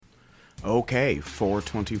Okay,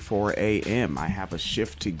 4:24 a.m. I have a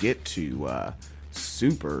shift to get to.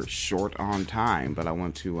 Super short on time, but I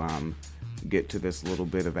want to get to this little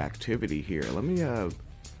bit of activity here. Let me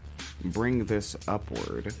bring this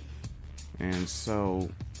upward. And so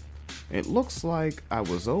it looks like I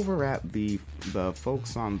was over at the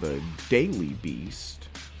folks on the Daily Beast.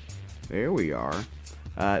 There we are.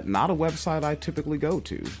 Not a website I typically go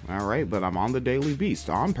to. All right, but I'm on the Daily Beast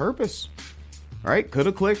on purpose. All right, could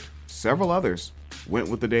have clicked. Several others went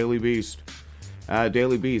with the Daily Beast.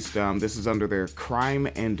 Daily Beast, this is under their Crime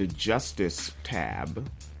and Justice tab.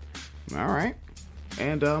 All right.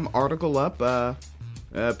 And article up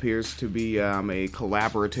appears to be a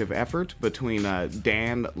collaborative effort between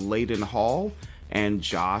Dan Layden-Hall and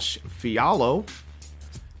Josh Fialo.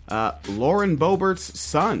 Lauren Boebert's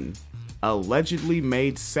son allegedly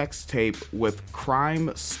made sex tape with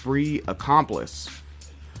crime spree accomplice.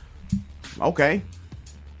 Okay.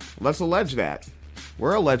 Let's allege that.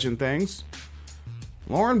 We're alleging things.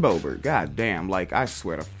 Lauren Boebert, goddamn, like, I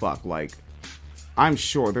swear to fuck, like, I'm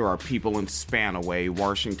sure there are people in Spanaway,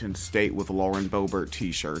 Washington State, with Lauren Boebert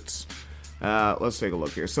t-shirts. Let's take a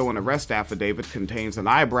look here. So an arrest affidavit contains an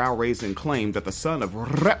eyebrow-raising claim that the son of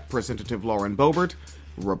Representative Lauren Boebert,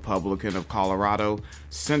 Republican of Colorado,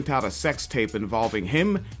 sent out a sex tape involving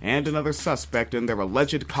him and another suspect in their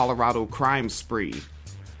alleged Colorado crime spree.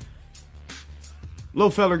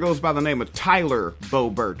 Little feller goes by the name of Tyler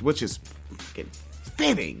Boebert, which is fucking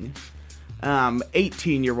fitting.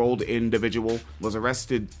 18-year-old individual was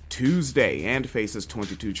arrested Tuesday and faces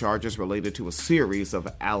 22 charges related to a series of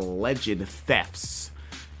alleged thefts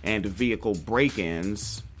and vehicle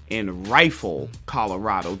break-ins in Rifle,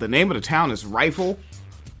 Colorado. The name of the town is Rifle.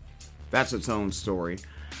 That's its own story.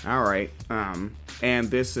 All right. And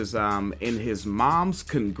this is in his mom's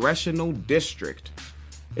congressional district.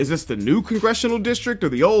 Is this the new congressional district or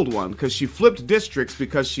the old one? Because she flipped districts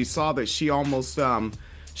because she saw that she almost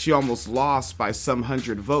lost by some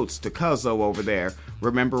 100 votes to Cuzzo over there.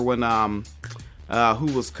 Remember when who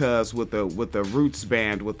was Cuz with the Roots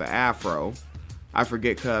band with the afro? I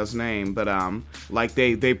forget Cuz's name, but like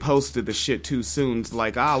they posted the shit too soon. It's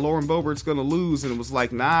like, Lauren Boebert's gonna lose, and it was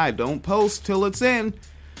like, nah, don't post till it's in.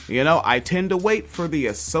 You know, I tend to wait for the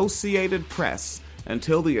Associated Press.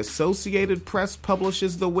 Until the Associated Press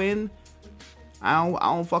publishes the win, I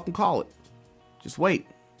don't fucking call it. Just wait.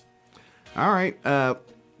 All right.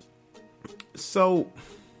 So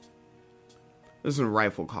this is in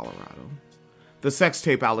Rifle, Colorado. The sex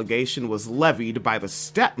tape allegation was levied by the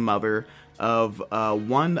stepmother of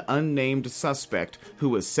one unnamed suspect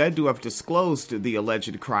who is said to have disclosed the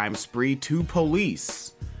alleged crime spree to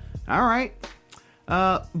police. All right.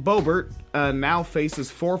 Boebert now faces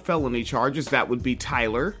 4 felony charges. That would be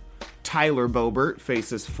Tyler. Tyler Boebert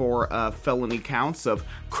faces 4 felony counts of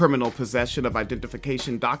criminal possession of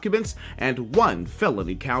identification documents and 1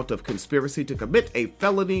 felony count of conspiracy to commit a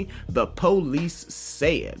felony, the police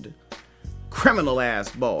said. Criminal ass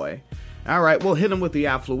boy. All right, we'll hit him with the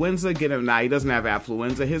affluenza. Get him. Nah, he doesn't have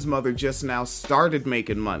affluenza. His mother just now started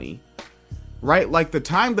making money. Right? Like, the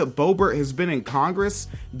time that Boebert has been in Congress,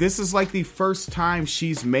 this is like the first time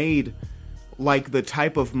she's made like the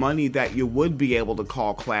type of money that you would be able to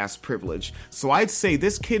call class privilege. So I'd say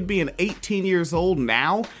this kid being 18 years old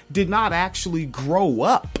now did not actually grow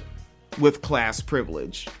up with class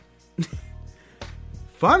privilege.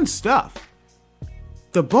 Fun stuff.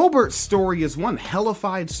 The Boebert story is one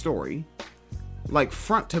hellified story, like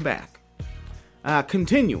front to back.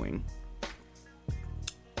 Continuing.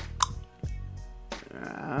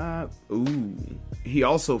 He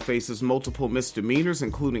also faces multiple misdemeanors,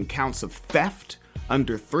 including counts of theft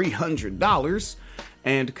under $300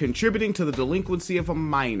 and contributing to the delinquency of a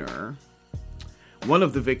minor. One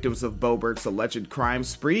of the victims of Boebert's alleged crime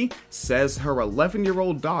spree says her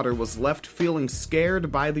 11-year-old daughter was left feeling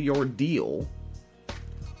scared by the ordeal.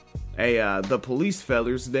 The police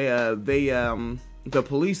fellers, the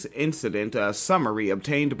police incident summary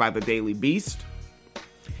obtained by the Daily Beast.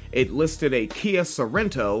 It listed a Kia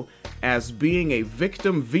Sorento as being a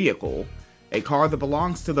victim vehicle, a car that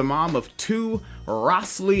belongs to the mom of 2,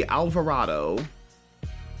 Rosely Alvarado,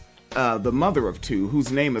 the mother of 2,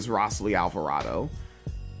 whose name is Rosely Alvarado.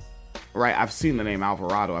 Right, I've seen the name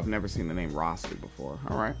Alvarado. I've never seen the name Rosely before.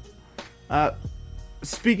 All right.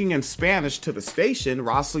 Speaking in Spanish to the station,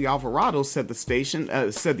 Rosely Alvarado said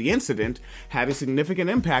the incident had a significant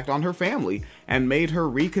impact on her family and made her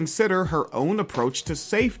reconsider her own approach to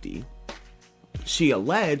safety. She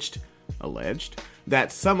alleged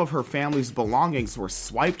that some of her family's belongings were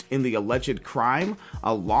swiped in the alleged crime,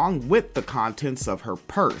 along with the contents of her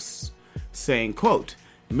purse, saying, quote,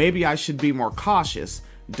 "Maybe I should be more cautious.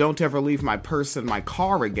 Don't ever leave my purse in my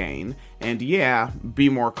car again. And yeah, be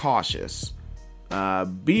more cautious.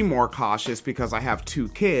 Be more cautious because I have 2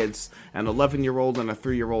 kids, an 11-year-old and a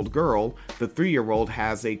 3-year-old girl. The 3-year-old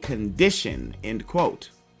has a condition, end quote.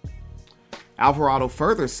 Alvarado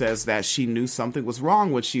further says that she knew something was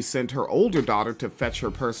wrong when she sent her older daughter to fetch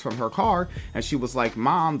her purse from her car, and she was like,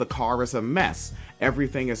 "Mom, the car is a mess.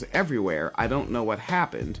 Everything is everywhere. I don't know what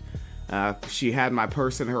happened." She had my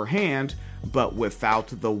purse in her hand, but without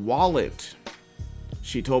the wallet.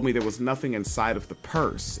 She told me there was nothing inside of the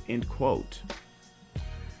purse, end quote.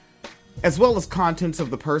 As well as contents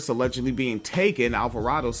of the purse allegedly being taken,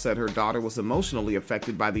 Alvarado said her daughter was emotionally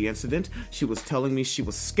affected by the incident. She was telling me she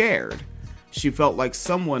was scared. She felt like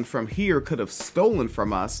someone from here could have stolen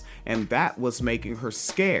from us, and that was making her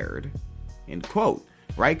scared, end quote.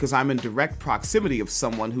 Right? Because I'm in direct proximity of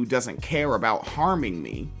someone who doesn't care about harming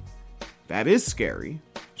me. That is scary.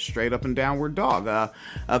 Straight up and downward dog.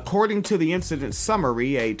 According to the incident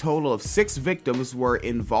summary, a total of 6 victims were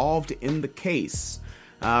involved in the case.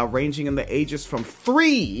 Ranging in the ages from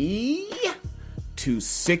 3 to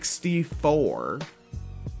 64.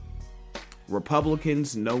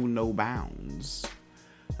 Republicans know no bounds.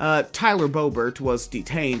 Tyler Boebert was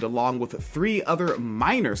detained along with 3 other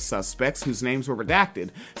minor suspects whose names were redacted.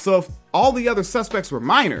 So if all the other suspects were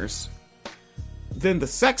minors, then the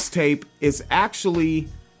sex tape is actually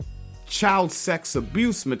child sex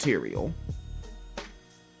abuse material.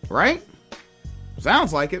 Right?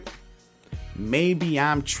 Sounds like it. Maybe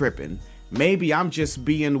I'm tripping. Maybe I'm just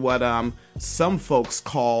being what some folks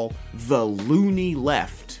call the loony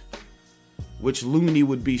left, which loony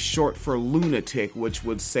would be short for lunatic, which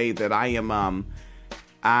would say that I'm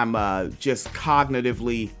just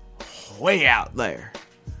cognitively way out there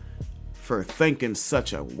for thinking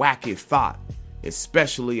such a wacky thought,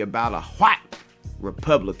 especially about a white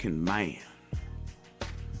Republican man.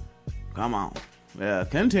 Come on.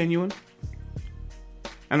 Continuing.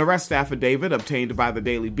 An arrest affidavit obtained by the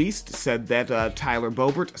Daily Beast said that Tyler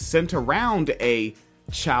Boebert sent around a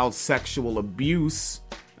child sexual abuse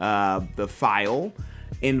the file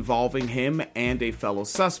involving him and a fellow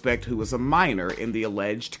suspect who was a minor in the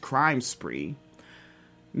alleged crime spree.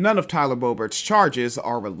 None of Tyler Boebert's charges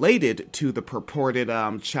are related to the purported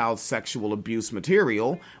child sexual abuse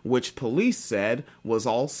material, which police said was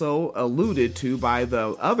also alluded to by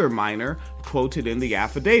the other minor quoted in the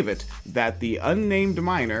affidavit, that the unnamed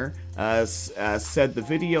minor said the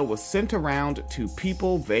video was sent around to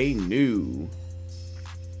people they knew.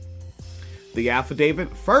 The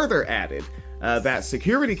affidavit further added that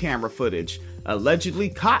security camera footage allegedly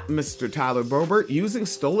caught Mr. Tyler Boebert using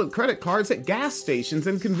stolen credit cards at gas stations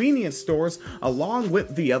and convenience stores along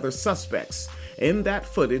with the other suspects. In that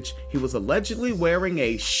footage, he was allegedly wearing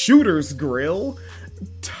a shooter's grill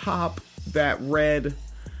top that read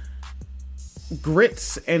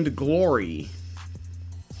 "Grits and Glory."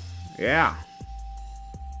 Yeah.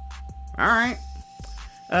 Alright.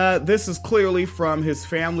 This is clearly from his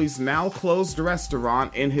family's now-closed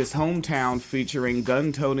restaurant in his hometown featuring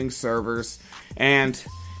gun-toting servers. And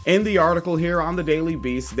in the article here on the Daily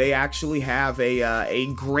Beast, they actually have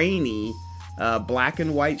a grainy black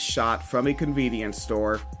and white shot from a convenience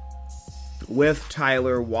store with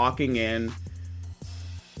Tyler walking in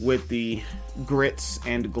with the Grits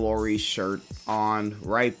and Glory shirt on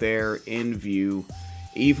right there in view.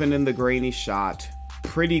 Even in the grainy shot,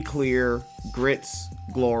 pretty clear Grits,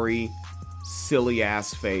 Glory, silly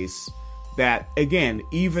ass face that, again,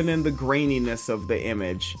 even in the graininess of the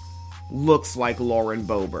image, looks like Lauren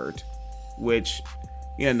Boebert, which,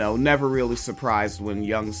 you know, never really surprised when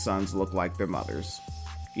young sons look like their mothers.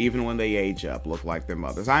 Even when they age up, look like their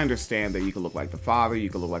mothers. I understand that you can look like the father, you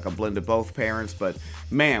can look like a blend of both parents, but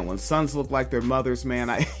man, when sons look like their mothers, man,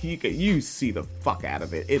 you see the fuck out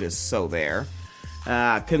of it. It is so there.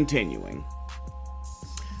 Continuing.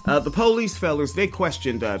 The police fellers, they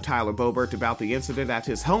questioned Tyler Boebert about the incident at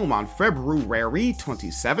his home on February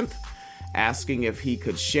 27th, asking if he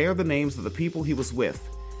could share the names of the people he was with.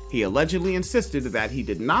 He allegedly insisted that he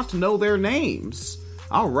did not know their names.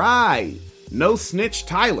 Alright, no snitch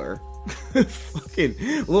Tyler. Fucking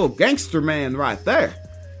little gangster man right there.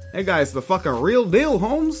 That guy's the fucking real deal,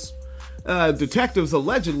 Holmes. Detectives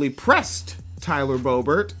allegedly pressed Tyler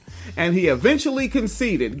Boebert, and he eventually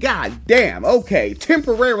conceded. God damn, okay,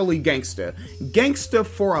 temporarily gangsta. Gangsta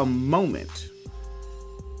for a moment.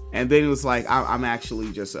 And then it was like, I'm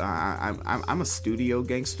actually just, I'm a studio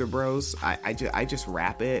gangster, bros. I just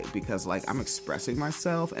rap it because, like, I'm expressing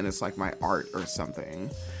myself, and it's like my art or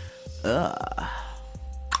something.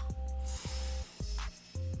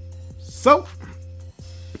 So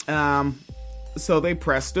they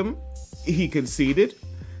pressed him. He conceded.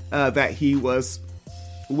 that he was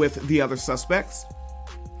with the other suspects.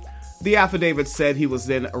 The affidavit said he was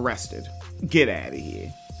then arrested. Get out of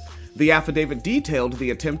here. The affidavit detailed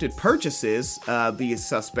the attempted purchases the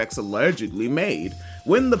suspects allegedly made,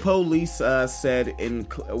 when the police which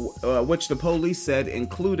the police said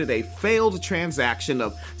included a failed transaction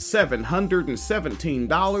of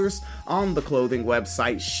 $717 on the clothing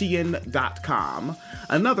website Shein.com.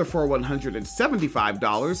 Another for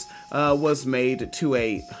 $175 was made to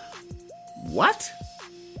a what?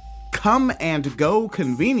 Come and Go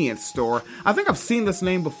convenience store. I think I've seen this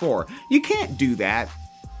name before. You can't do that.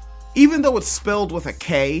 Even though it's spelled with a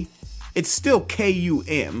K, it's still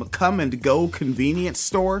K-U-M. Come and Go convenience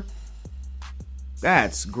store.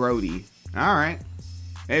 That's grody. All right,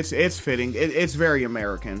 it's fitting. It's very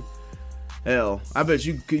American. Hell, I bet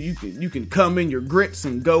you can come in your grits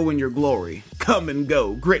and go in your glory. Come and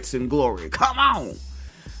go, grits and glory. Come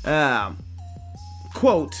on.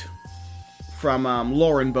 Quote from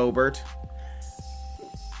Lauren Boebert.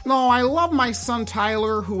 No, I love my son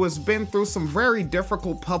Tyler, who has been through some very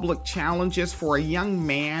difficult public challenges for a young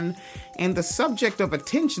man and the subject of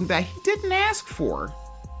attention that he didn't ask for.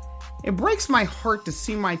 It breaks my heart to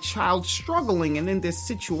see my child struggling and in this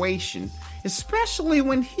situation, especially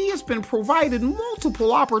when he has been provided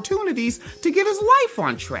multiple opportunities to get his life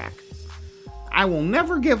on track. I will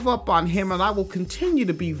never give up on him, and I will continue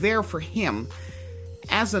to be there for him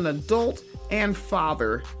as an adult and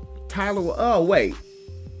father. Tyler, oh wait.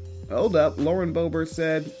 Hold up, Lauren Boebert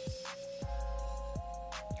said,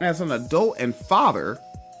 as an adult and father,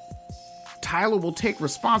 Tyler will take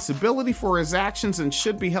responsibility for his actions and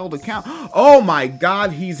should be held accountable. Oh my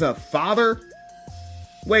God, he's a father?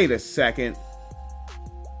 Wait a second.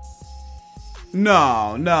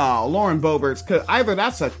 No, Lauren Boebert's, either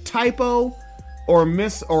that's a typo or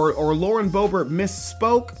Lauren Boebert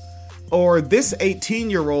misspoke, or this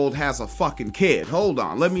 18-year-old has a fucking kid. Hold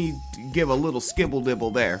on, let me give a little skibble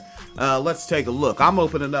dibble there. Let's take a look. I'm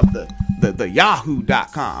opening up the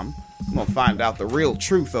yahoo.com. I'm gonna find out the real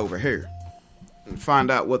truth over here and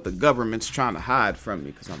find out what the government's trying to hide from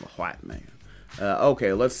me because I'm a white man.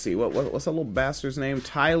 Okay, let's see. What's that little bastard's name?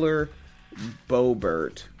 Tyler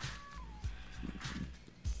Boebert.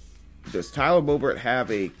 Does Tyler Boebert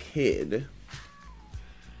have a kid?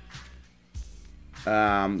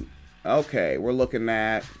 Okay, we're looking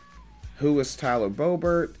at who is Tyler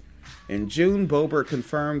Boebert. In June, Boebert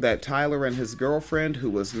confirmed that Tyler and his girlfriend,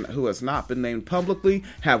 who has not been named publicly,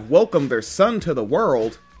 have welcomed their son to the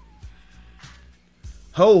world.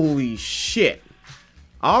 Holy shit.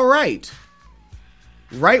 All right.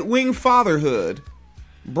 Right-wing fatherhood.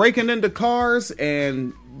 Breaking into cars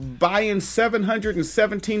and buying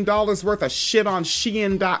 $717 worth of shit on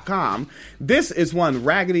Shein.com. This is one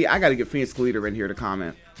raggedy. I gotta get Phoenix Leader in here to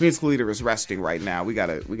comment. Phoenix Leader is resting right now. We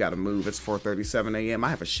gotta move. It's 4:37 a.m. I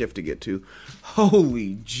have a shift to get to.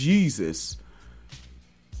 Holy Jesus.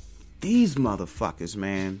 These motherfuckers,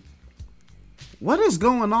 man. What is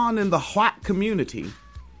going on in the white community?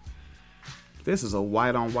 This is a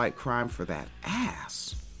white-on-white crime for that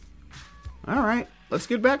ass. All right, let's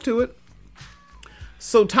get back to it.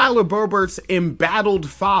 So Tyler Boebert's embattled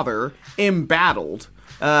father,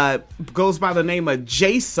 goes by the name of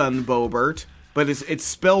Jason Boebert, but it's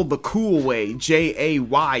spelled the cool way,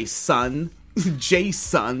 J-A-Y son,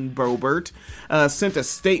 Jason Boebert, sent a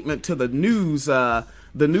statement to the news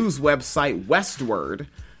website Westward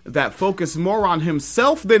that focused more on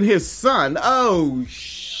himself than his son. Oh,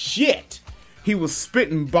 shit. He was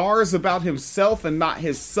spitting bars about himself and not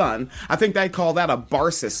his son. I think they call that a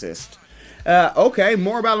barcissist. Okay,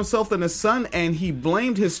 more about himself than his son, and he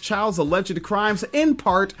blamed his child's alleged crimes in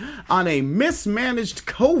part on a mismanaged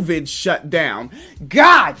COVID shutdown.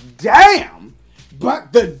 God damn!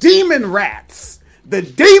 But the demon rats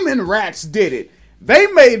did it. They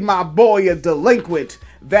made my boy a delinquent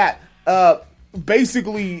that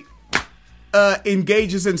basically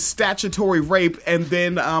engages in statutory rape and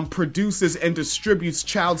then produces and distributes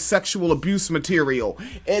child sexual abuse material.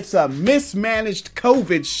 It's a mismanaged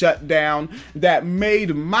COVID shutdown that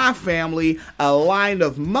made my family a line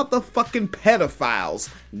of motherfucking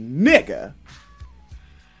pedophiles. Nigga,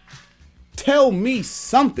 tell me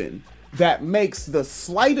something that makes the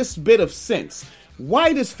slightest bit of sense.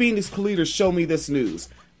 Why does Phoenix Leader show me this news?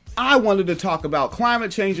 I wanted to talk about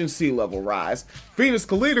climate change and sea level rise.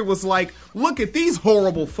 Phoenix Leader was like, look at these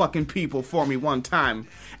horrible fucking people for me one time,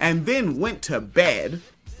 and then went to bed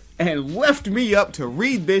and left me up to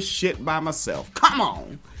read this shit by myself. Come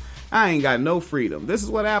on. I ain't got no freedom. This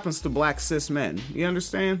is what happens to black cis men. You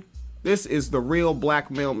understand? This is the real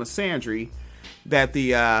black male misandry that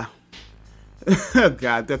the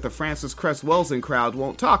God, that the Francis Cress Welsing crowd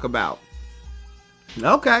won't talk about.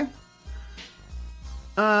 Okay.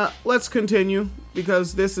 Let's continue,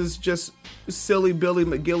 because this is just silly Billy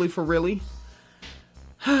McGilly for really.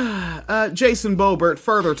 Jason Boebert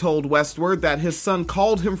further told Westword that his son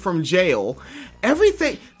called him from jail.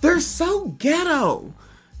 Everything, they're so ghetto.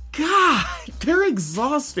 God, they're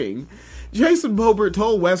exhausting. Jason Boebert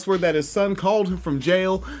told Westword that his son called him from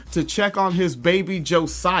jail to check on his baby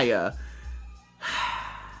Josiah.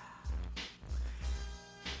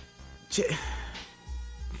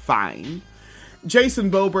 Fine. Jason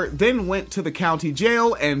Boebert then went to the county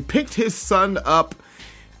jail and picked his son up.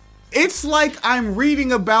 It's like I'm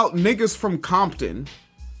reading about niggas from Compton.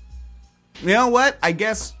 You know what? I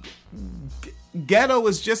guess ghetto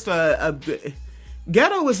is just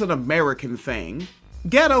ghetto is an American thing.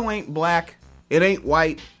 Ghetto ain't black. It ain't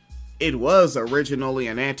white. It was originally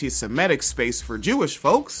an anti-Semitic space for Jewish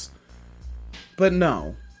folks. But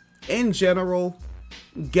no. In general,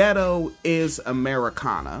 ghetto is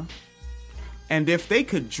Americana. And if they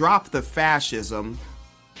could drop the fascism,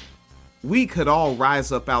 we could all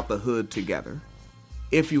rise up out the hood together.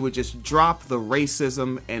 If you would just drop the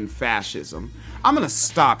racism and fascism. I'm going to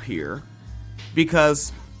stop here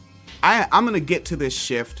because I'm going to get to this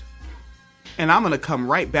shift and I'm going to come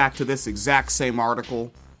right back to this exact same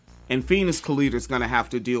article, and Phoenix Kalita's going to have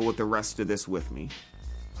to deal with the rest of this with me.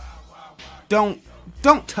 Don't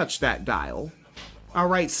touch that dial. All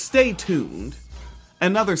right, stay tuned.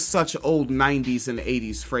 Another such old 90s and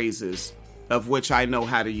 80s phrases, of which I know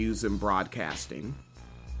how to use in broadcasting.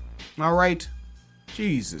 All right?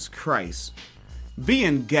 Jesus Christ.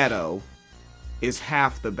 Being ghetto is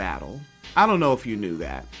half the battle. I don't know if you knew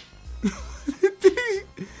that.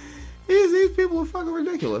 These people are fucking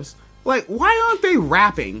ridiculous. Like, why aren't they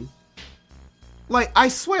rapping? Like, I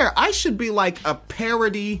swear, I should be like a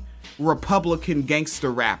parody Republican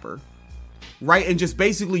gangster rapper. Right? And just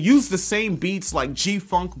basically use the same beats, like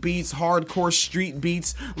G-funk beats, hardcore street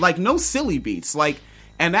beats, like no silly beats, like,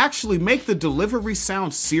 and actually make the delivery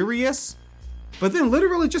sound serious, but then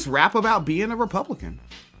literally just rap about being a Republican.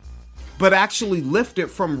 But actually lift it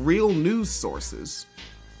from real news sources.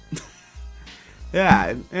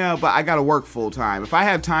 Yeah, but I gotta work full time. If I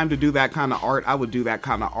had time to do that kind of art, I would do that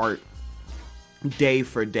kind of art day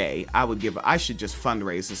for day. I should just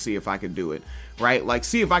fundraise to see if I could do it, right? Like,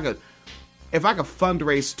 see if I could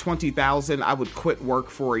fundraise $20,000, I would quit work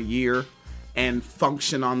for a year and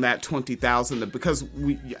function on that $20,000 because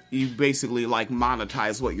you basically like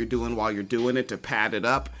monetize what you're doing while you're doing it to pad it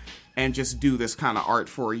up and just do this kind of art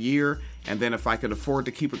for a year. And then if I could afford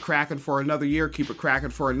to keep it cracking for another year, keep it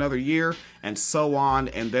cracking for another year, and so on.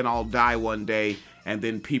 And then I'll die one day, and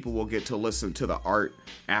then people will get to listen to the art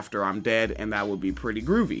after I'm dead, and that would be pretty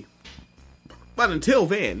groovy. But until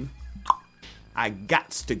then, I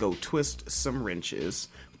gots to go twist some wrenches.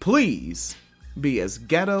 Please be as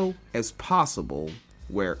ghetto as possible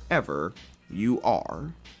wherever you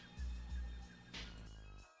are.